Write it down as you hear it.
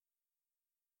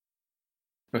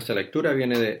Nuestra lectura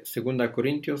viene de 2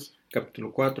 Corintios,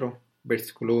 capítulo 4,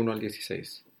 versículo 1 al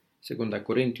 16. 2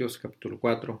 Corintios, capítulo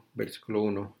 4, versículo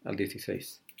 1 al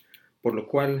 16. Por lo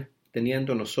cual,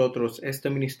 teniendo nosotros este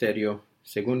ministerio,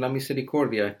 según la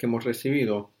misericordia que hemos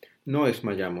recibido, no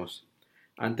desmayamos.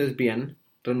 Antes bien,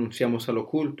 renunciamos al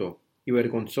oculto y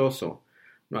vergonzoso,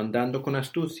 no andando con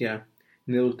astucia,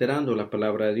 ni adulterando la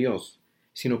palabra de Dios,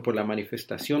 sino por la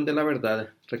manifestación de la verdad,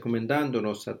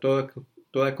 recomendándonos a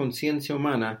toda conciencia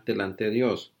humana delante de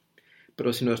Dios.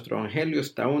 Pero si nuestro evangelio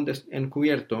está aún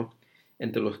encubierto,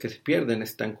 entre los que se pierden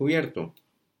está encubierto,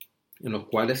 en los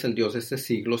cuales el Dios de este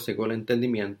siglo cegó el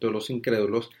entendimiento de los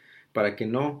incrédulos, para que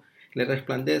no le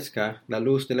resplandezca la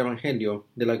luz del evangelio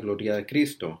de la gloria de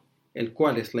Cristo, el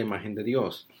cual es la imagen de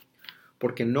Dios.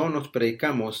 Porque no nos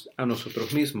predicamos a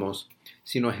nosotros mismos,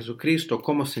 sino a Jesucristo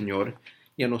como Señor,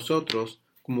 y a nosotros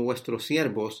como vuestros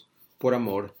siervos por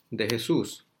amor de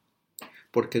Jesús.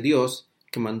 Porque Dios,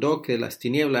 que mandó que de las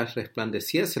tinieblas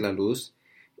resplandeciese la luz,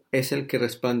 es el que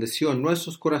resplandeció en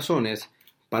nuestros corazones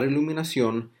para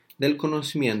iluminación del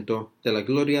conocimiento de la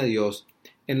gloria de Dios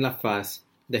en la faz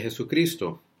de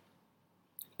Jesucristo.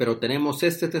 Pero tenemos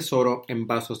este tesoro en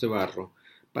vasos de barro,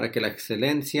 para que la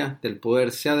excelencia del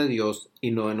poder sea de Dios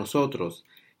y no de nosotros,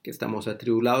 que estamos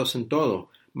atribulados en todo,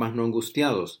 mas no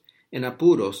angustiados, en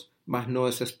apuros, mas no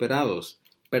desesperados,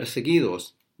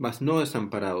 perseguidos, mas no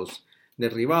desamparados,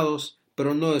 derribados,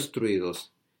 pero no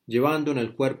destruidos, llevando en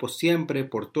el cuerpo siempre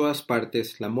por todas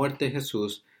partes la muerte de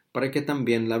Jesús, para que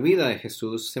también la vida de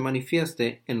Jesús se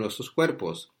manifieste en nuestros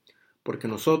cuerpos. Porque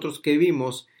nosotros que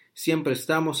vivimos siempre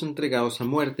estamos entregados a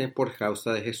muerte por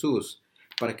causa de Jesús,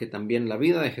 para que también la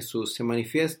vida de Jesús se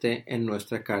manifieste en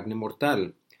nuestra carne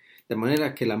mortal. De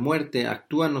manera que la muerte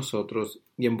actúa en nosotros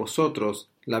y en vosotros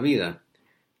la vida.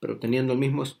 Pero teniendo el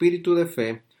mismo espíritu de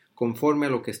fe, conforme a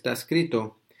lo que está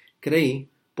escrito, creí,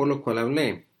 por lo cual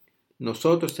hablé.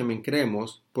 Nosotros también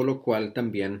creemos, por lo cual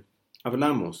también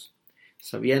hablamos,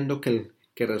 sabiendo que el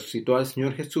que resucitó al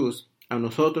Señor Jesús, a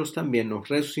nosotros también nos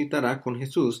resucitará con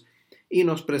Jesús y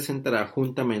nos presentará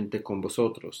juntamente con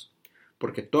vosotros.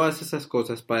 Porque todas esas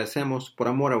cosas padecemos por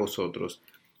amor a vosotros,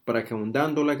 para que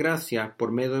abundando la gracia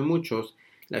por medio de muchos,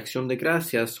 la acción de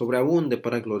gracias sobreabunde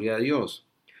para gloria de Dios.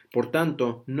 Por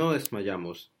tanto, no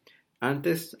desmayamos.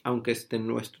 Antes, aunque esté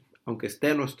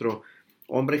nuestro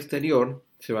hombre exterior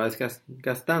se va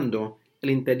desgastando, el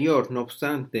interior, no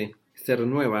obstante, se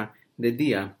renueva de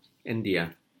día en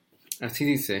día. Así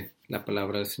dice la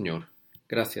palabra del Señor.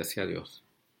 Gracias sea a Dios.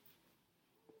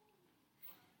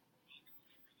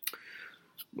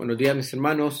 Buenos días, mis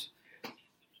hermanos.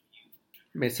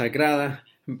 Me agrada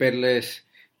verles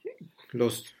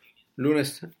los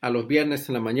lunes a los viernes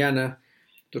en la mañana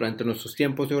durante nuestros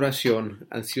tiempos de oración.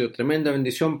 Han sido tremenda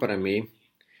bendición para mí.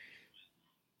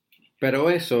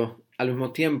 Pero eso, al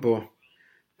mismo tiempo,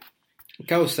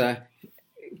 causa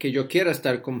que yo quiera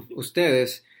estar con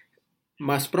ustedes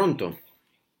más pronto.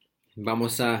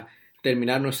 Vamos a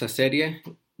terminar nuestra serie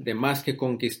de Más que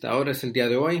Conquistadores el día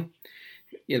de hoy.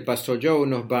 Y el pastor Joe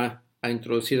nos va a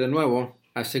introducir de nuevo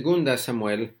a 2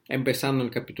 Samuel, empezando en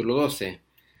el capítulo 12.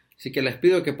 Así que les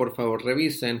pido que por favor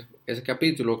revisen ese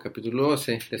capítulo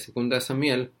 12 de 2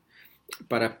 Samuel,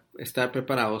 para estar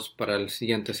preparados para el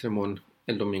siguiente sermón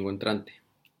el domingo entrante.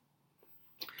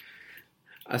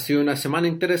 Ha sido una semana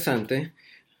interesante,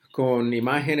 con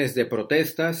imágenes de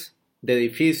protestas, de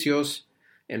edificios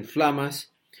en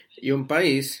flamas y un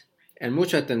país en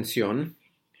mucha tensión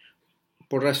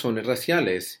por razones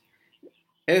raciales.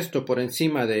 Esto por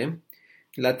encima de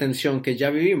la tensión que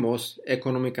ya vivimos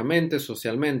económicamente,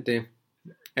 socialmente,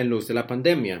 en luz de la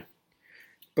pandemia.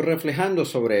 Pero reflejando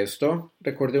sobre esto,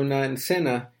 recordé una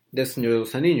escena del Señor de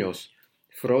los Anillos.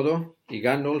 Frodo y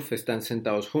Gandalf están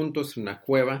sentados juntos en una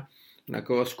cueva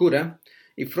oscura,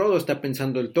 y Frodo está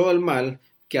pensando en todo el mal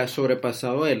que ha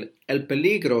sobrepasado él, el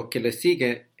peligro que le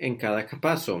sigue en cada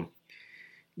paso.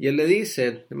 Y él le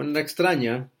dice, de manera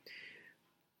extraña,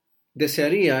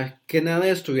 desearía que nada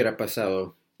de esto hubiera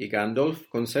pasado. Y Gandalf,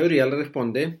 con sabiduría, le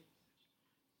responde,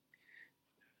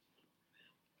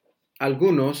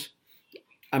 algunos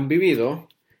han vivido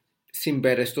sin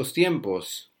ver estos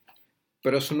tiempos,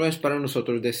 pero eso no es para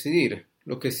nosotros decidir.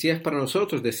 Lo que sí es para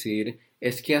nosotros decidir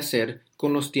es qué hacer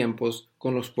con los tiempos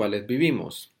con los cuales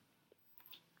vivimos.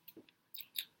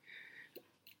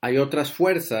 Hay otras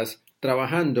fuerzas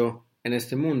trabajando en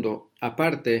este mundo,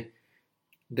 aparte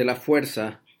de la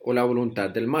fuerza o la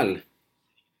voluntad del mal.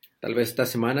 Tal vez esta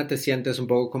semana te sientes un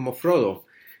poco como Frodo,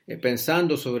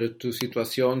 pensando sobre tu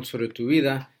situación, sobre tu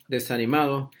vida,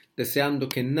 desanimado, deseando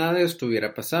que nada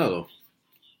estuviera pasado.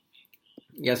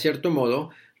 Y a cierto modo,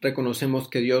 reconocemos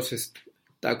que Dios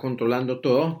está controlando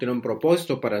todo, tiene un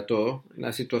propósito para todo,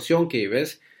 la situación que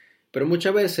vives, pero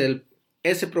muchas veces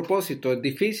ese propósito es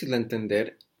difícil de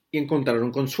entender y encontrar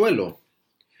un consuelo.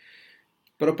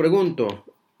 Pero pregunto,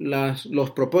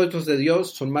 ¿los propósitos de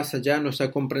Dios son más allá de nuestra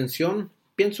comprensión?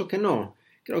 Pienso que no.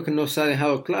 Creo que nos ha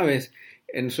dejado claves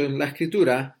en la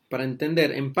Escritura para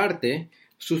entender en parte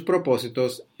sus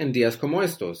propósitos en días como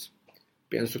estos.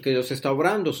 Pienso que Dios está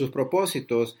obrando sus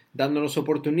propósitos, dándonos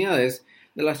oportunidades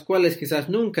de las cuales quizás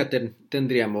nunca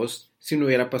tendríamos si no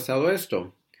hubiera pasado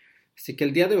esto. Así que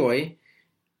el día de hoy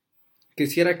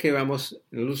quisiera que veamos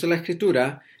en la luz de la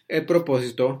Escritura el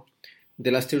propósito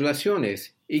de las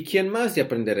tribulaciones. ¿Y quién más de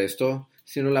aprender esto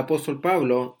sino el apóstol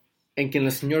Pablo, en quien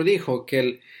el Señor dijo que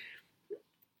él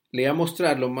le iba a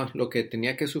mostrar lo que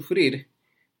tenía que sufrir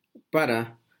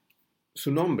para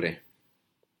su nombre?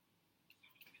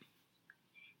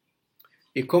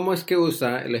 ¿Y cómo es que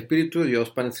usa el Espíritu de Dios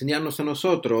para enseñarnos a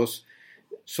nosotros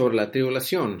sobre la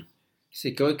tribulación?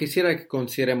 Así que hoy quisiera que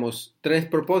consideremos 3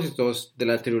 propósitos de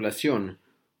la tribulación.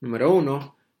 Número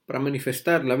 1, para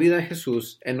manifestar la vida de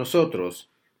Jesús en nosotros.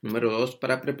 Número 2,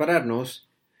 para preparar una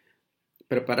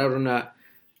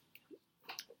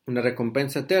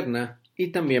recompensa eterna y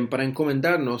también para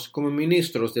encomendarnos como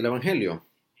ministros del Evangelio.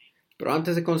 Pero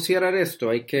antes de considerar esto,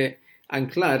 hay que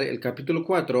anclar el capítulo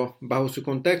 4 bajo su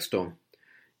contexto.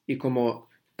 Y como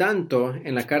tanto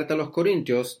en la carta a los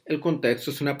Corintios, el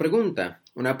contexto es una pregunta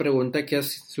que ha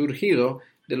surgido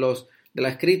de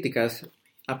las críticas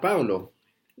a Pablo.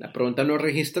 La pregunta no es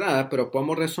registrada, pero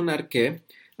podemos razonar que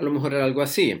a lo mejor era algo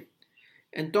así.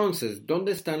 Entonces,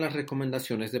 ¿dónde están las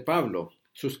recomendaciones de Pablo?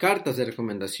 Sus cartas de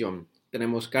recomendación.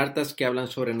 Tenemos cartas que hablan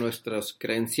sobre nuestras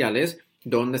credenciales.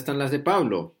 ¿Dónde están las de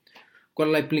Pablo? ¿Cuál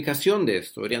es la implicación de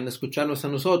esto? Deberían de escucharnos a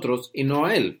nosotros y no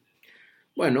a él.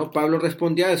 Bueno, Pablo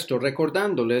respondía a esto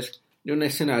recordándoles de un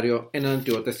escenario en el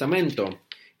Antiguo Testamento.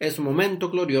 Es un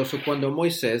momento glorioso cuando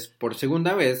Moisés, por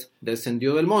segunda vez,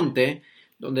 descendió del monte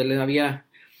donde se había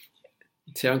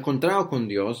encontrado con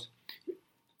Dios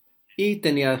y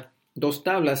tenía 2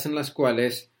 tablas en las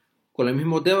cuales, con el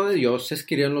mismo dedo de Dios, se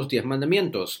escribían los 10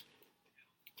 mandamientos.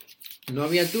 No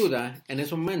había duda en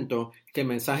ese momento que el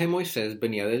mensaje de Moisés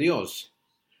venía de Dios.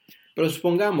 Pero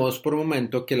supongamos por un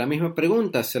momento que la misma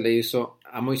pregunta se le hizo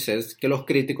a Moisés que los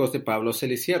críticos de Pablo se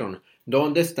le hicieron.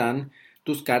 ¿Dónde están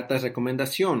tus cartas de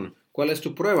recomendación? ¿Cuál es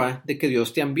tu prueba de que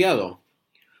Dios te ha enviado?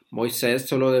 Moisés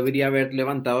solo debería haber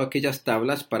levantado aquellas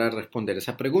tablas para responder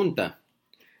esa pregunta.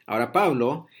 Ahora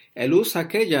Pablo, él usa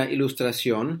aquella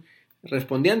ilustración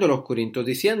respondiendo a los corintios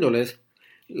diciéndoles,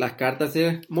 las cartas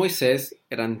de Moisés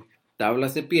eran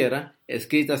tablas de piedra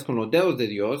escritas con los dedos de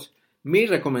Dios. Mi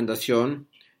recomendación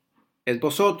es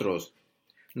vosotros,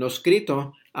 no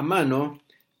escrito a mano,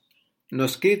 no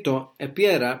escrito en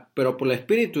piedra, pero por el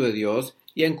Espíritu de Dios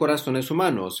y en corazones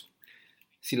humanos.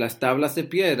 Si las tablas de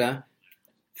piedra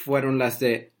fueron las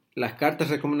de las cartas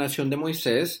de recomendación de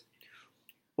Moisés,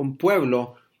 un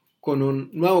pueblo con un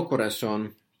nuevo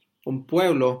corazón, un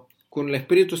pueblo con el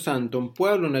Espíritu Santo, un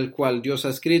pueblo en el cual Dios ha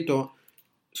escrito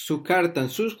su carta en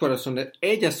sus corazones,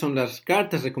 ellas son las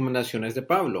cartas de recomendaciones de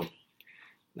Pablo.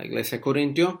 La iglesia de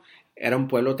Corintio era un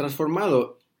pueblo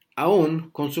transformado,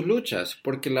 aún con sus luchas,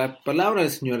 porque la palabra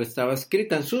del Señor estaba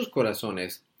escrita en sus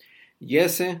corazones. Y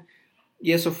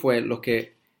eso fue lo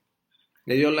que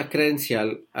le dio la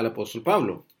credencial al apóstol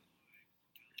Pablo.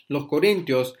 Los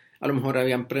corintios a lo mejor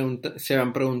se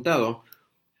habían preguntado,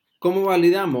 ¿cómo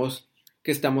validamos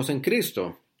que estamos en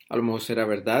Cristo? A lo mejor será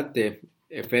verdad de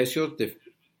Efesios, de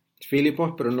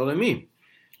Filipos, pero no de mí.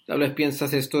 Tal vez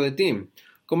piensas esto de ti.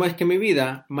 ¿Cómo es que mi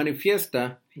vida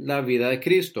manifiesta la vida de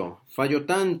Cristo? Fallo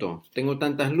tanto, tengo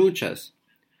tantas luchas.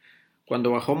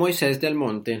 Cuando bajó Moisés del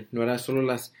monte, no eran solo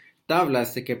las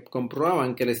tablas de que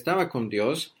comprobaban que él estaba con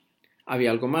Dios,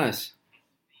 había algo más.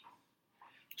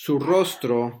 Su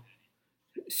rostro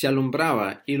se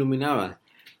alumbraba, iluminaba.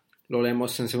 Lo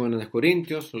leemos en 2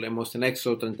 Corintios, lo leemos en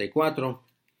Éxodo 34,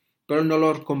 pero él no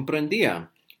lo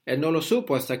comprendía. Él no lo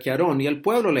supo hasta que Aarón y el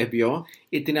pueblo les vio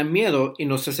y tenían miedo y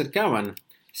no se acercaban.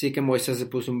 Así que Moisés se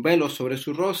puso un velo sobre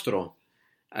su rostro.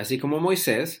 Así como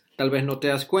Moisés, tal vez no te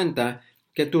das cuenta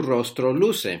que tu rostro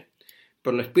luce,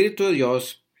 pero el Espíritu de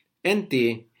Dios en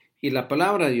ti y la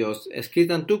palabra de Dios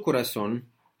escrita en tu corazón,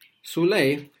 su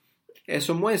ley,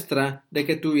 eso muestra de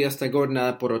que tu vida está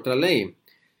gobernada por otra ley.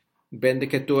 Ven de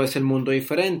que tú ves el mundo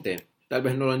diferente. Tal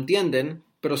vez no lo entienden,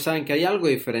 pero saben que hay algo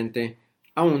diferente,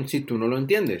 aun si tú no lo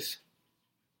entiendes.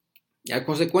 Y hay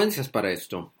consecuencias para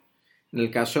esto. En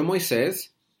el caso de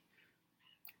Moisés,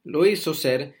 lo hizo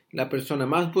ser la persona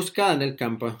más buscada en el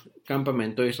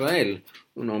campamento de Israel.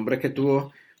 Un hombre que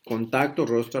tuvo contacto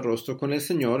rostro a rostro con el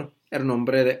Señor era un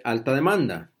hombre de alta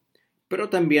demanda. Pero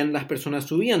también las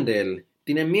personas huían de él,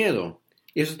 tienen miedo.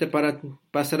 Y eso te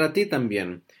pasará a ti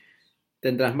también.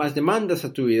 Tendrás más demandas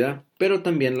a tu vida, pero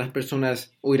también las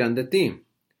personas huirán de ti.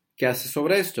 ¿Qué haces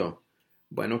sobre esto?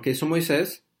 Bueno, ¿qué hizo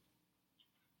Moisés?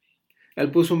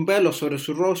 Él puso un velo sobre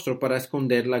su rostro para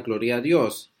esconder la gloria a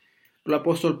Dios. El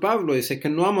apóstol Pablo dice que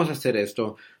no vamos a hacer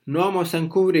esto, no vamos a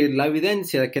encubrir la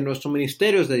evidencia de que nuestro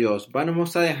ministerio es de Dios,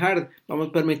 vamos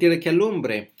a permitir que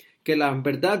alumbre, que la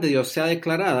verdad de Dios sea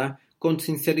declarada con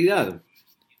sinceridad.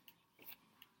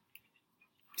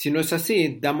 Si no es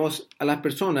así, damos a las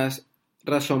personas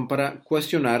razón para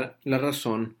cuestionar la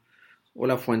razón o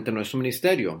la fuente de nuestro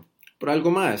ministerio. Por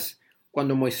algo más,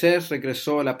 cuando Moisés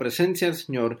regresó a la presencia del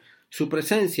Señor, su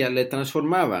presencia le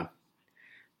transformaba.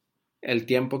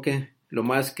 Lo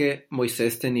más que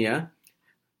Moisés tenía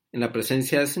en la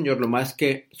presencia del Señor, lo más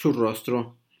que su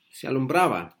rostro se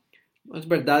alumbraba. ¿No es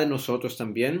verdad de nosotros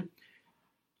también?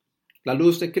 La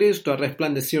luz de Cristo ha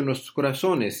resplandecido en nuestros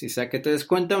corazones, y sea que te des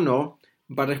cuenta o no,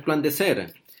 va a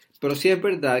resplandecer. Pero sí es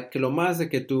verdad que lo más de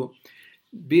que tú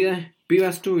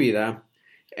vivas tu vida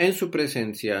en su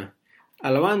presencia,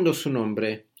 alabando su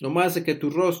nombre, lo más de que tu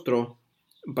rostro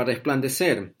va a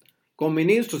resplandecer. Como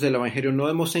ministros del Evangelio no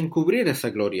debemos encubrir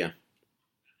esa gloria.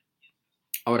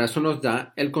 Ahora eso nos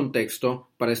da el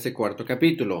contexto para este cuarto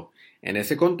capítulo. En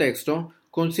ese contexto,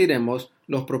 consideremos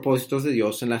los propósitos de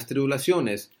Dios en las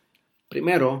tribulaciones.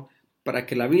 Primero, para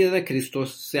que la vida de Cristo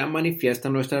sea manifiesta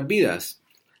en nuestras vidas.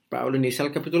 Pablo inicia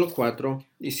el capítulo 4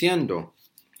 diciendo: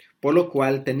 por lo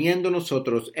cual, teniendo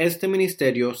nosotros este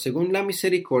ministerio, según la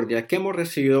misericordia que hemos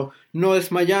recibido, no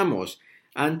desmayamos.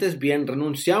 Antes bien,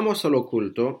 renunciamos a lo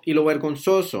oculto y lo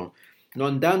vergonzoso, no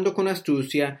andando con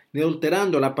astucia ni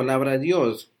adulterando la palabra de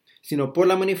Dios, sino por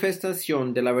la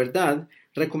manifestación de la verdad,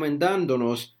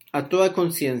 recomendándonos a toda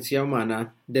conciencia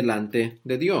humana delante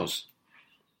de Dios.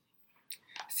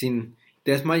 Sin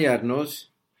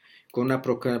desmayarnos, con una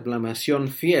proclamación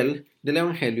fiel del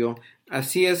Evangelio,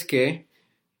 así es que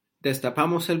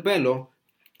destapamos el velo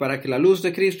para que la luz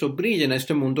de Cristo brille en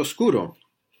este mundo oscuro.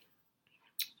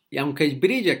 Y aunque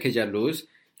brille aquella luz,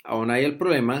 aún hay el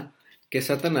problema que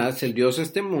Satanás, el Dios de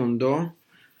este mundo,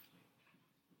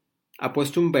 ha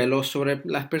puesto un velo sobre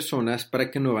las personas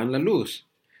para que no vean la luz.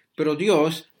 Pero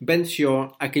Dios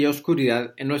venció aquella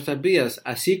oscuridad en nuestras vidas,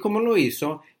 así como lo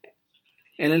hizo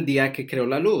en el día que creó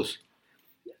la luz.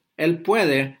 Él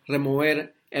puede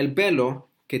remover el velo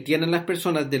que tienen las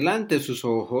personas delante de sus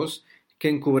ojos que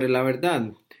encubre la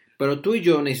verdad. Pero tú y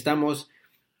yo necesitamos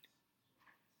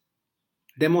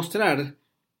demostrar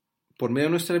por medio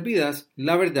de nuestras vidas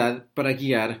la verdad para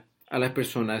guiar a las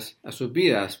personas a sus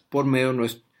vidas por medio de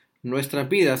nuestras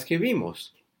vidas que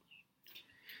vimos.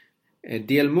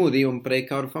 D.L. Moody, un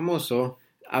predicador famoso,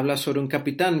 habla sobre un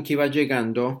capitán que iba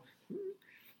llegando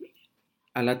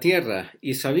a la tierra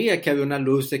y sabía que había una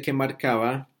luz de que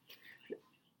marcaba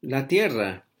la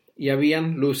tierra y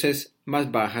habían luces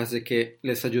más bajas de que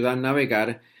les ayudaban a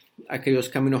navegar aquellos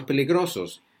caminos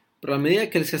peligrosos. Pero a medida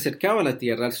que él se acercaba a la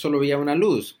tierra, él solo veía una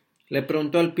luz. Le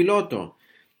preguntó al piloto: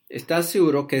 ¿estás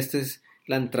seguro que esta es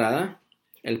la entrada?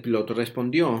 El piloto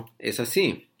respondió: es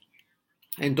así.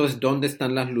 Entonces, ¿dónde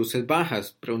están las luces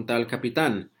bajas?, preguntaba el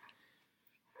capitán.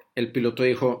 El piloto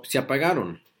dijo: se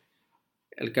apagaron.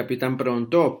 El capitán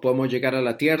preguntó: ¿podemos llegar a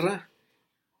la tierra?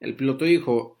 El piloto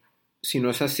dijo: si no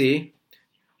es así,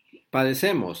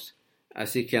 padecemos.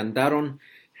 Así que andaron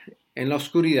en la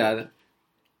oscuridad,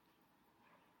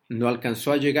 no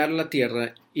alcanzó a llegar a la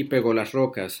tierra y pegó las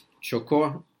rocas,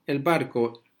 chocó el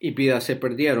barco y vidas se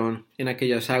perdieron en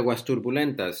aquellas aguas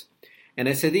turbulentas. En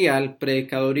ese día el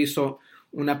predicador hizo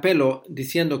un apelo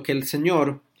diciendo que el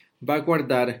Señor va a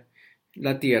guardar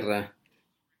la tierra.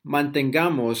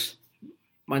 Mantengámonos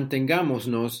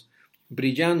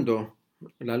brillando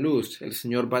la luz. El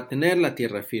Señor va a tener la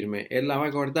tierra firme. Él la va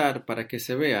a guardar para que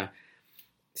se vea.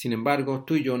 Sin embargo,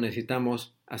 tú y yo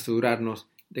necesitamos asegurarnos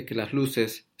de que las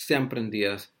luces sean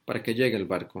prendidas para que llegue el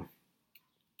barco.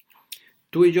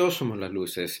 Tú y yo somos las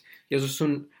luces, y eso es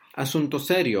un asunto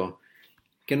serio.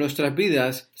 Que nuestras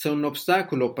vidas sean un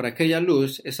obstáculo para aquella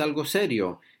luz es algo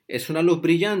serio. Es una luz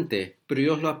brillante, pero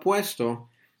Dios lo ha puesto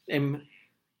en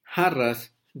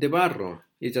jarras de barro.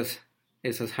 Y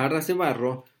esas jarras de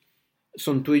barro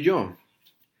son tú y yo.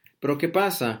 Pero ¿qué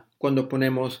pasa cuando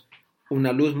ponemos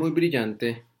una luz muy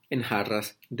brillante en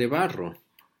jarras de barro?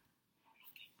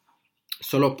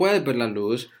 Solo puedes ver la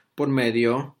luz por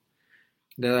medio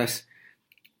de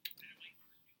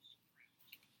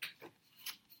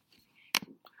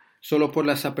solo por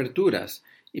las aperturas.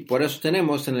 Y por eso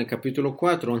tenemos en el capítulo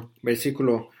 4,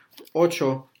 versículo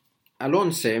 8 al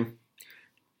 11,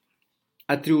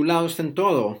 atribulados en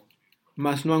todo,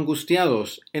 mas no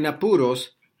angustiados, en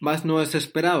apuros, mas no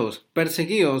desesperados,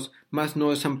 perseguidos, mas no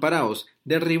desamparados,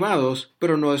 derribados,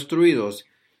 pero no destruidos,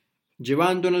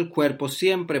 llevando en el cuerpo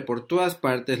siempre por todas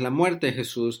partes la muerte de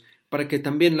Jesús, para que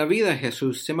también la vida de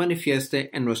Jesús se manifieste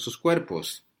en nuestros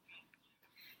cuerpos.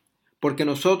 Porque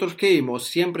nosotros que vivimos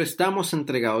siempre estamos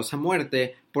entregados a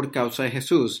muerte por causa de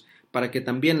Jesús, para que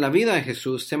también la vida de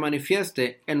Jesús se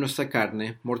manifieste en nuestra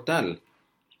carne mortal.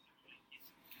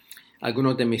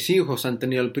 Algunos de mis hijos han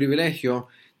tenido el privilegio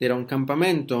de ir a un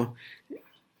campamento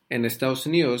en Estados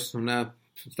Unidos, un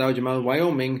estado llamado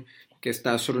Wyoming, que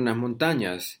está sobre unas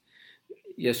montañas.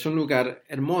 Y es un lugar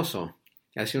hermoso.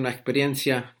 Ha sido una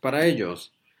experiencia para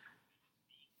ellos.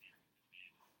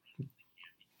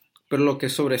 Pero lo que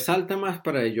sobresalta más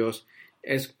para ellos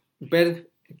es ver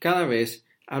cada vez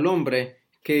al hombre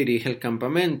que dirige el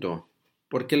campamento,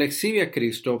 porque él exhibe a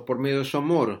Cristo por medio de su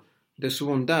amor, de su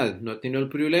bondad. No he tenido el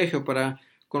privilegio para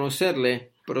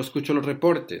conocerle, pero escucho los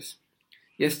reportes.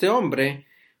 Y este hombre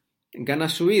gana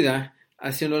su vida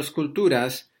haciendo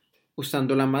esculturas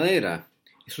usando la madera.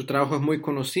 Y su trabajo es muy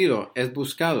conocido, es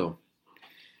buscado.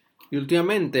 Y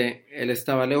últimamente él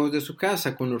estaba lejos de su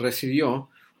casa cuando recibió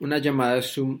una llamada de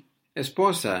su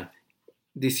esposa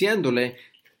diciéndole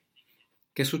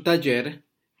que su taller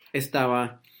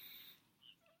estaba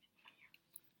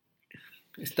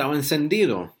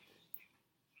encendido.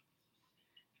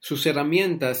 Sus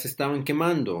herramientas se estaban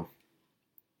quemando.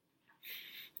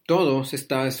 Todo se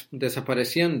estaba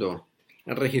desapareciendo.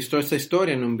 Él registró esta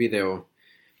historia en un video.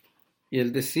 Y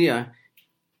él decía,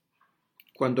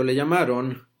 cuando le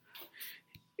llamaron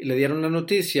y le dieron la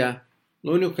noticia,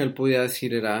 lo único que él podía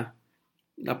decir era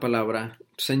la palabra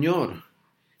Señor.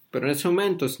 Pero en ese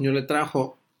momento el Señor le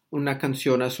trajo una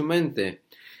canción a su mente,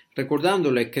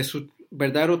 recordándole que su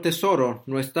verdadero tesoro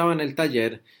no estaba en el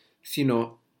taller,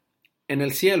 sino en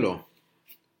el cielo.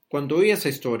 Cuando oí esa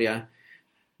historia,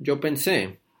 yo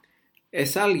pensé,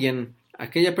 es alguien,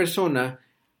 aquella persona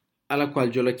a la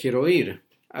cual yo le quiero oír,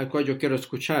 al cual yo quiero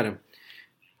escuchar.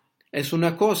 Es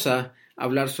una cosa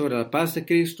hablar sobre la paz de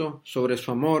Cristo, sobre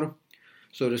su amor,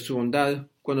 sobre su bondad,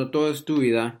 cuando toda tu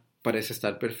vida parece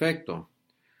estar perfecto.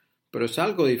 Pero es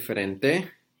algo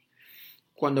diferente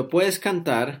cuando puedes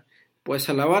cantar, puedes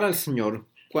alabar al Señor,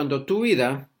 cuando tu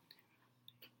vida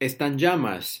está en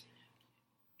llamas.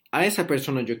 A esa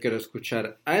persona yo quiero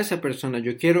escuchar, a esa persona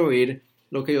yo quiero oír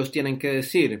lo que ellos tienen que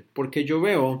decir, porque yo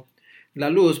veo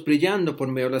la luz brillando por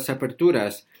medio de las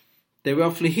aperturas. Te veo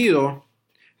afligido,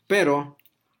 pero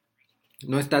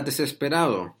no estás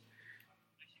desesperado.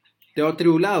 Te veo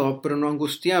atribulado, pero no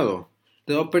angustiado.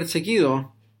 Te veo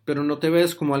perseguido, pero no te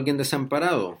ves como alguien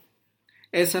desamparado.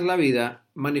 Esa es la vida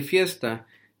manifiesta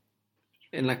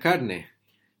en la carne.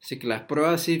 Así que las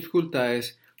pruebas y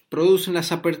dificultades producen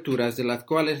las aperturas de las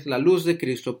cuales la luz de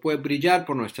Cristo puede brillar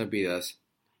por nuestras vidas.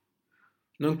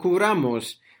 No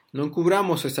encubramos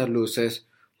esas luces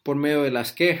por medio de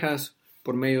las quejas,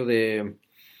 por medio de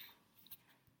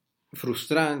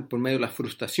las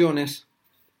frustraciones.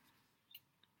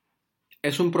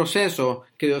 Es un proceso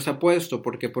que Dios ha puesto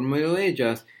porque por medio de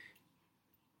ellas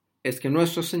es que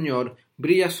nuestro Señor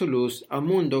brilla su luz a un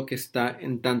mundo que está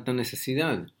en tanta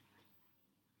necesidad.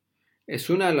 Es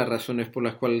una de las razones por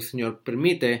las cuales el Señor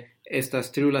permite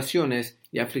estas tribulaciones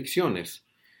y aflicciones.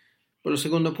 Por el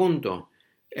segundo punto,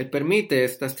 Él permite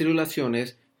estas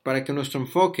tribulaciones para que nuestro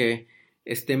enfoque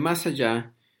esté más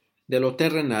allá de lo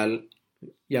terrenal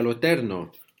y a lo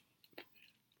eterno.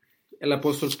 El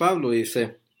apóstol Pablo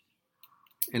dice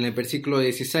en el versículo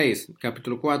 16,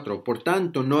 capítulo 4, por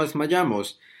tanto no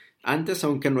desmayamos, antes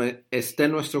aunque no esté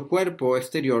nuestro cuerpo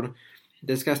exterior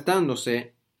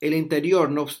desgastándose, el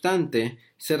interior no obstante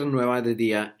se renueva de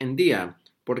día en día,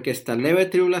 porque esta leve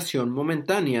tribulación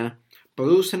momentánea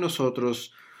produce en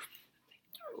nosotros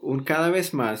un cada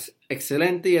vez más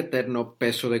excelente y eterno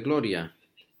peso de gloria.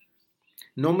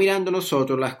 No mirando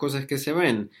nosotros las cosas que se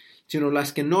ven, sino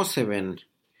las que no se ven.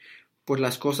 Pues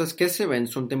las cosas que se ven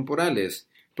son temporales,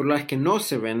 pero las que no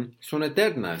se ven son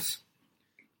eternas.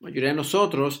 La mayoría de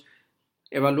nosotros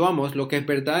evaluamos lo que es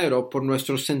verdadero por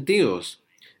nuestros sentidos.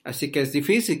 Así que es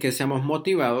difícil que seamos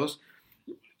motivados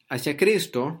hacia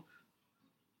Cristo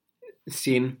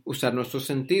sin usar nuestros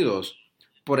sentidos.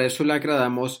 Por eso le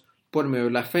agradamos por medio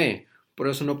de la fe. Por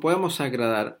eso no podemos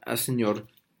agradar al Señor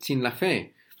sin la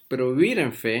fe. Pero vivir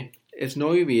en fe es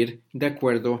no vivir de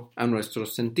acuerdo a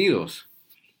nuestros sentidos.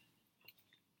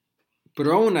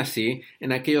 Pero aún así,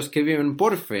 en aquellos que viven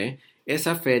por fe,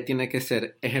 esa fe tiene que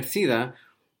ser ejercida,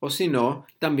 o si no,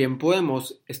 también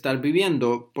podemos estar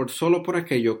viviendo solo por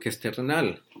aquello que es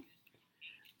terrenal.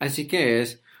 Así que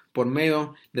es por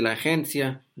medio de la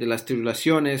agencia, de las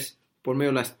tribulaciones, por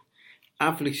medio de las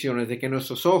aflicciones, de que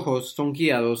nuestros ojos son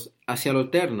guiados hacia lo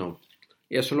eterno.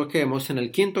 Y eso es lo que vemos en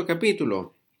el 5º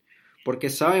capítulo. Porque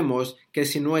sabemos que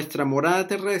si nuestra morada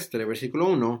terrestre, versículo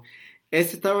 1,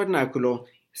 este tabernáculo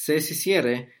se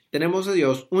deshiciere, tenemos de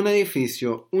Dios un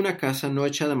edificio, una casa no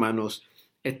hecha de manos,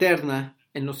 eterna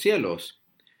en los cielos.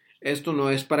 Esto no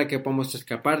es para que podamos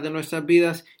escapar de nuestras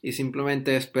vidas y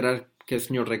simplemente esperar que el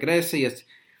Señor regrese y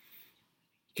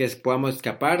que podamos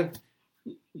escapar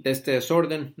de este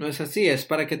desorden. No es así, es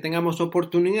para que tengamos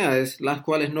oportunidades las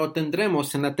cuales no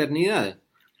tendremos en la eternidad.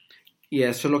 Y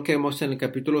eso es lo que vemos en el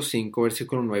capítulo 5,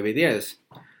 versículos 9 y 10.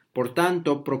 Por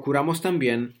tanto, procuramos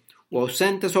también, o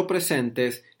ausentes o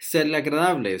presentes, serle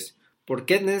agradables,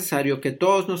 porque es necesario que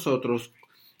todos nosotros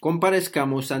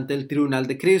comparezcamos ante el tribunal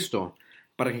de Cristo,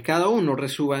 para que cada uno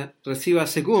reciba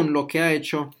según lo que ha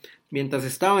hecho mientras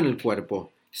estaba en el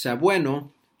cuerpo, sea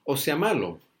bueno o sea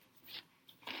malo.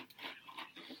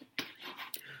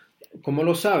 Como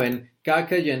lo saben, cada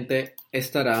creyente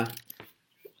estará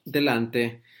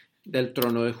delante del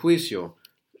trono de juicio.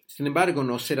 Sin embargo,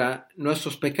 no será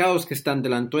nuestros pecados que están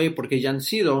delante de él, porque ya han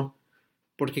sido,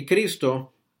 porque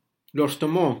Cristo los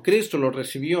tomó, Cristo los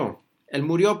recibió, Él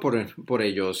murió por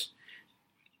ellos.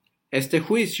 Este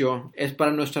juicio es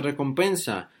para nuestra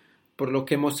recompensa, por lo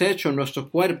que hemos hecho en nuestros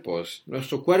cuerpos,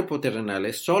 nuestro cuerpo terrenal.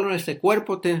 Es solo en este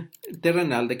cuerpo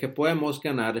terrenal de que podemos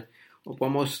ganar o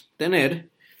podemos tener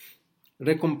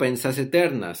recompensas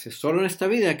eternas. Es solo en esta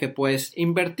vida que puedes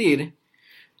invertir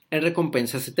en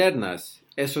recompensas eternas.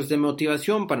 Eso es de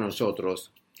motivación para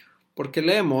nosotros, porque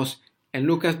leemos en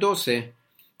Lucas 12,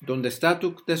 donde está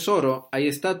tu tesoro, ahí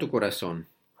está tu corazón.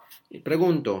 Y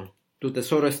pregunto, ¿tu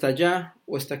tesoro está allá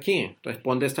o está aquí?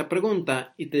 Responde esta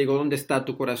pregunta y te digo dónde está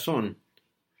tu corazón.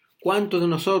 ¿Cuántos de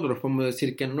nosotros podemos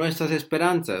decir que nuestras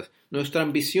esperanzas, nuestra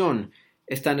ambición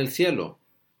está en el cielo?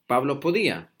 Pablo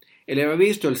podía. Él había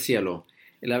visto el cielo.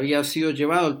 Él había sido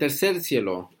llevado al tercer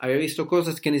cielo. Había visto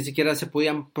cosas que ni siquiera se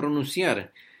podían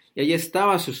pronunciar. Y ahí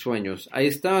estaban sus sueños, ahí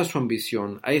estaba su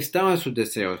ambición, ahí estaban sus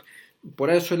deseos. Por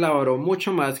eso él laboró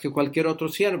mucho más que cualquier otro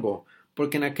siervo,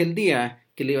 porque en aquel día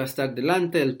que él iba a estar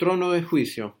delante del trono de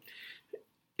juicio,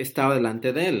 estaba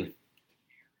delante de él.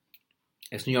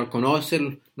 El Señor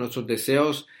conoce nuestros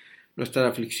deseos,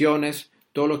 nuestras aflicciones,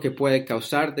 todo lo que puede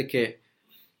causar de que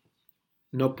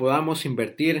no podamos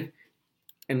invertir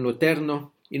en lo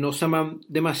eterno y nos ama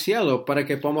demasiado para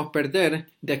que podamos perder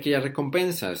de aquellas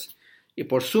recompensas. Y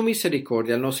por su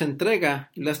misericordia nos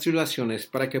entrega las tribulaciones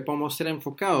para que podamos ser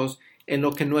enfocados en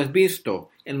lo que no es visto,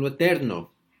 en lo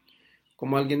eterno.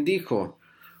 Como alguien dijo,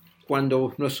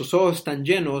 cuando nuestros ojos están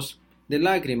llenos de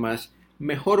lágrimas,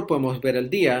 mejor podemos ver el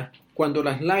día cuando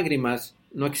las lágrimas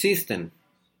no existen.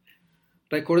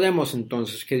 Recordemos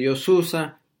entonces que Dios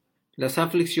usa las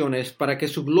aflicciones para que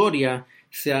su gloria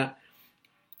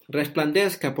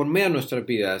resplandezca por medio de nuestras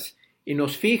vidas y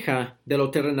nos fija de lo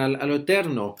terrenal a lo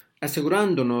eterno,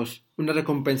 asegurándonos una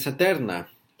recompensa eterna.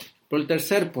 Por el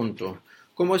tercer punto,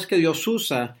 ¿cómo es que Dios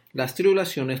usa las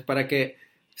tribulaciones para que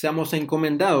seamos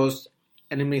encomendados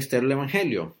en el ministerio del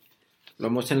Evangelio? Lo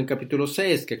vemos en el capítulo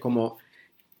 6, que como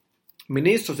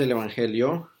ministros del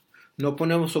Evangelio no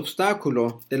ponemos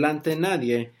obstáculo delante de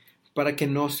nadie para que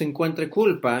no se encuentre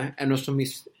culpa en nuestro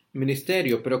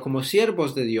ministerio, pero como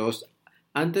siervos de Dios,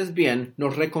 antes bien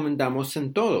nos recomendamos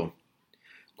en todo.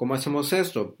 ¿Cómo hacemos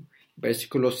esto?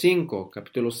 Versículo 5,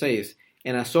 capítulo 6.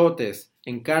 En azotes,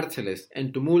 en cárceles,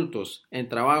 en tumultos, en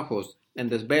trabajos, en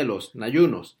desvelos, en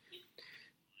ayunos.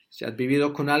 Si has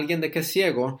vivido con alguien de que es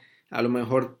ciego, a lo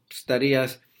mejor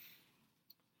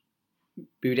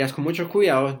vivirías con mucho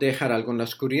cuidado de dejar algo en la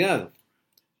oscuridad.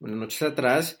 Unas noches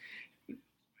atrás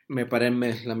me paré en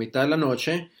la mitad de la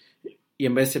noche y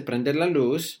en vez de prender la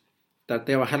luz,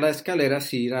 traté de bajar las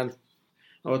escaleras y ir a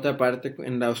otra parte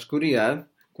en la oscuridad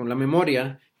con la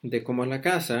memoria de cómo es la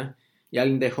casa, y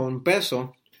alguien dejó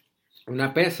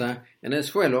una pesa en el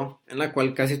suelo en la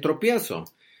cual casi tropiezo.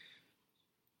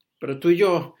 Pero tú y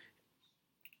yo,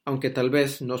 aunque tal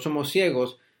vez no somos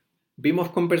ciegos,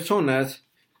 vimos con personas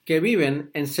que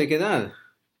viven en ceguedad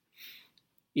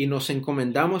y nos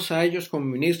encomendamos a ellos como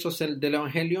ministros del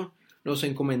Evangelio, nos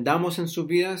encomendamos en sus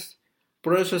vidas.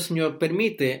 Por eso el Señor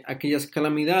permite aquellas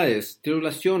calamidades,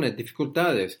 tribulaciones,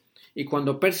 dificultades, y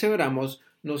cuando perseveramos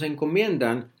nos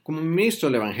encomiendan como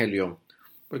ministros del Evangelio,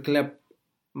 porque la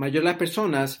mayoría de las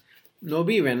personas no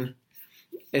viven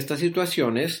estas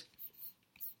situaciones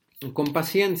con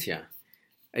paciencia.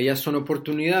 Ellas son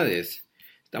oportunidades.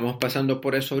 Estamos pasando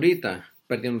por eso ahorita,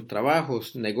 perdiendo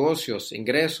trabajos, negocios,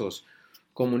 ingresos,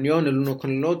 comunión el uno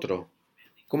con el otro.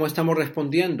 ¿Cómo estamos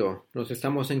respondiendo? ¿Nos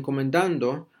estamos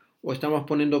encomendando o estamos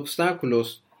poniendo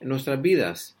obstáculos en nuestras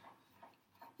vidas.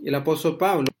 Y el apóstol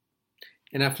Pablo,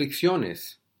 en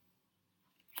aflicciones,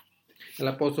 el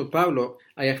apóstol Pablo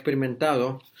ha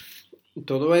experimentado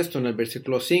todo esto en el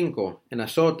versículo 5, en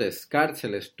azotes,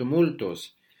 cárceles,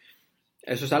 tumultos.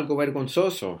 Eso es algo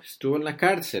vergonzoso. Estuvo en la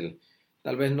cárcel.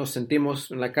 Tal vez nos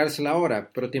sentimos en la cárcel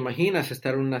ahora, pero te imaginas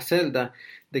estar en una celda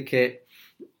de que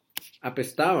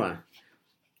apestaba,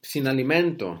 sin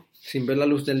alimento, sin ver la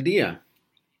luz del día.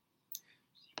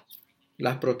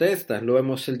 Las protestas, lo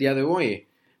vemos el día de hoy.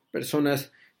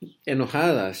 Personas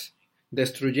enojadas,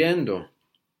 destruyendo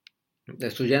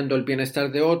el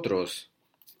bienestar de otros.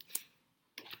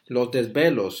 Los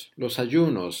desvelos, los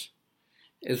ayunos.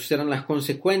 Esas eran las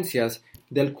consecuencias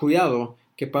del cuidado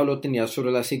que Pablo tenía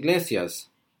sobre las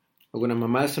iglesias. Algunas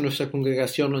mamás en nuestra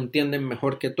congregación lo entienden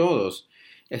mejor que todos.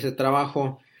 Ese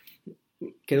trabajo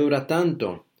que dura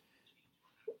tanto.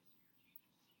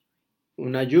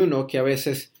 Un ayuno que a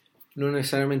veces no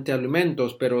necesariamente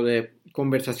alimentos, pero de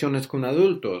conversaciones con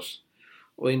adultos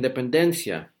o de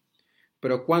independencia.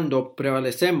 Pero cuando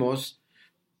prevalecemos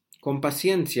con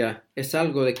paciencia, es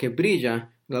algo de que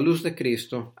brilla la luz de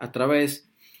Cristo a través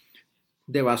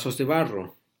de vasos de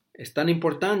barro. Es tan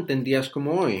importante en días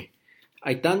como hoy.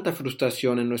 Hay tanta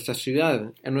frustración en nuestra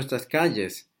ciudad, en nuestras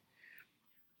calles.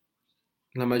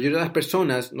 La mayoría de las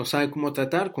personas no saben cómo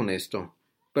tratar con esto,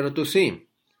 pero tú sí.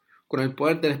 Con el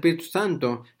poder del Espíritu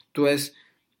Santo, tú ves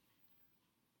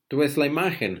la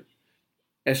imagen.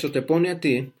 Eso te pone a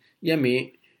ti y a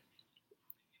mí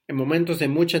en momentos de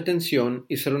mucha tensión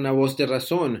y ser una voz de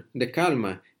razón, de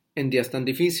calma, en días tan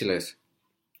difíciles.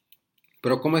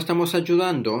 Pero ¿cómo estamos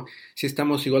ayudando si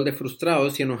estamos igual de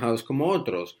frustrados y enojados como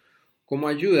otros? ¿Cómo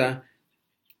ayuda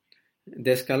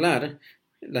de escalar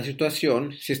la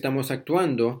situación si estamos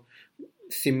actuando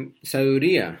sin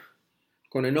sabiduría,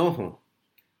 con enojo?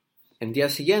 En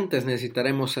días siguientes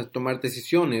necesitaremos tomar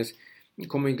decisiones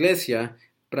como iglesia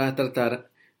para tratar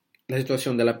la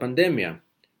situación de la pandemia.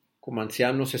 Como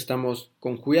ancianos estamos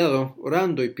con cuidado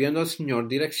orando y pidiendo al Señor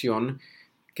dirección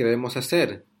que debemos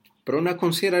hacer. Pero una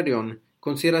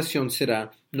consideración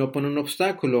será no poner un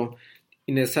obstáculo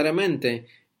innecesariamente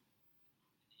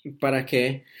para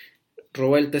que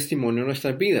robe el testimonio de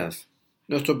nuestras vidas.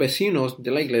 Nuestros vecinos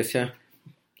de la iglesia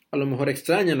a lo mejor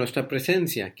extrañan nuestra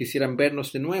presencia, quisieran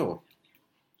vernos de nuevo.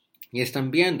 Y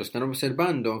están viendo, están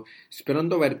observando,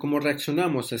 esperando ver cómo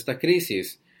reaccionamos a esta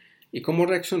crisis. Y cómo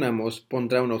reaccionamos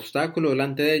pondrá un obstáculo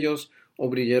delante de ellos o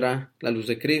brillará la luz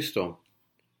de Cristo.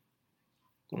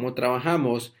 Cómo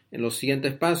trabajamos en los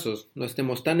siguientes pasos, no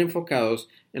estemos tan enfocados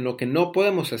en lo que no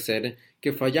podemos hacer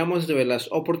que fallamos de ver las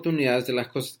oportunidades de las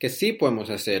cosas que sí podemos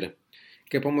hacer,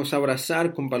 que podemos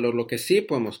abrazar con valor lo que sí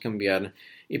podemos cambiar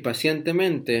y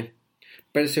pacientemente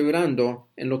perseverando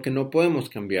en lo que no podemos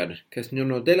cambiar, que el Señor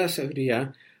nos dé la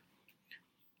sabiduría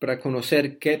para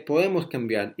conocer qué podemos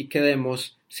cambiar y qué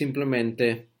debemos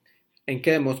en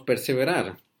qué debemos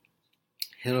perseverar.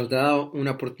 Se nos ha dado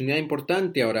una oportunidad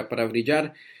importante ahora para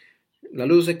brillar la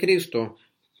luz de Cristo,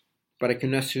 para que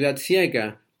una ciudad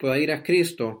ciega pueda ir a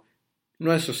Cristo,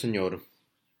 nuestro Señor.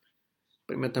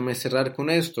 Permítame cerrar con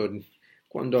esto.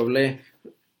 Cuando hablé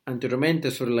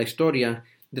anteriormente sobre la historia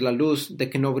de la luz de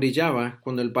que no brillaba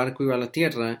cuando el barco iba a la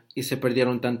tierra y se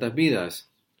perdieron tantas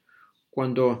vidas.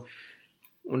 Cuando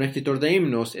un escritor de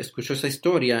himnos escuchó esa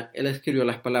historia, él escribió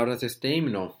las palabras de este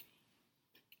himno.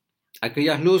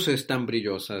 Aquellas luces tan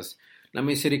brillosas, la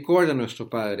misericordia de nuestro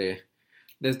Padre,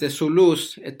 desde su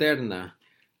luz eterna,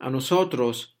 a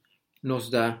nosotros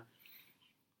nos da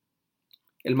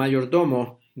el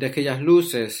mayordomo de aquellas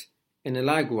luces en el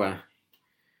agua.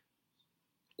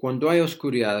 Cuando hay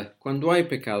oscuridad, cuando hay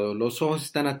pecado, los ojos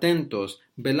están atentos,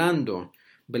 velando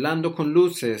con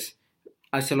luces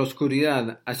hacia la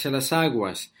oscuridad, hacia las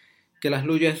aguas, que las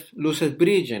luces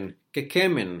brillen, que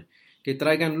quemen, que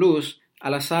traigan luz a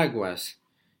las aguas,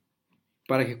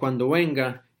 para que cuando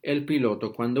venga el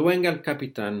piloto, cuando venga el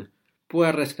capitán,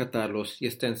 pueda rescatarlos y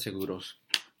estén seguros.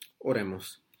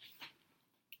 Oremos.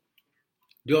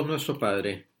 Dios nuestro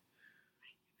Padre,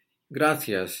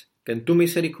 gracias que en tu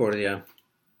misericordia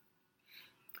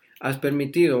has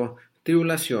permitido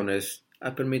tribulaciones,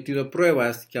 has permitido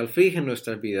pruebas que afligen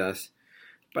nuestras vidas,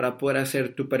 para poder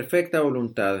hacer tu perfecta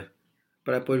voluntad,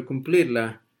 para poder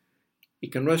cumplirla y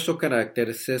que nuestro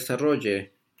carácter se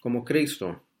desarrolle como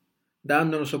Cristo,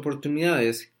 dándonos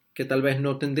oportunidades que tal vez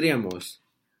no tendríamos.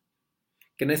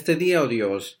 Que en este día, oh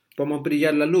Dios, podamos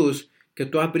brillar la luz que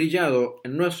tú has brillado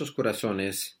en nuestros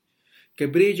corazones. Que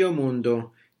brille, oh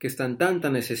mundo, que está en tanta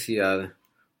necesidad,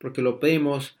 porque lo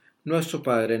pedimos, nuestro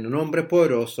Padre, en el nombre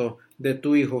poderoso de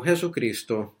tu Hijo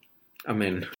Jesucristo.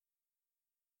 Amén.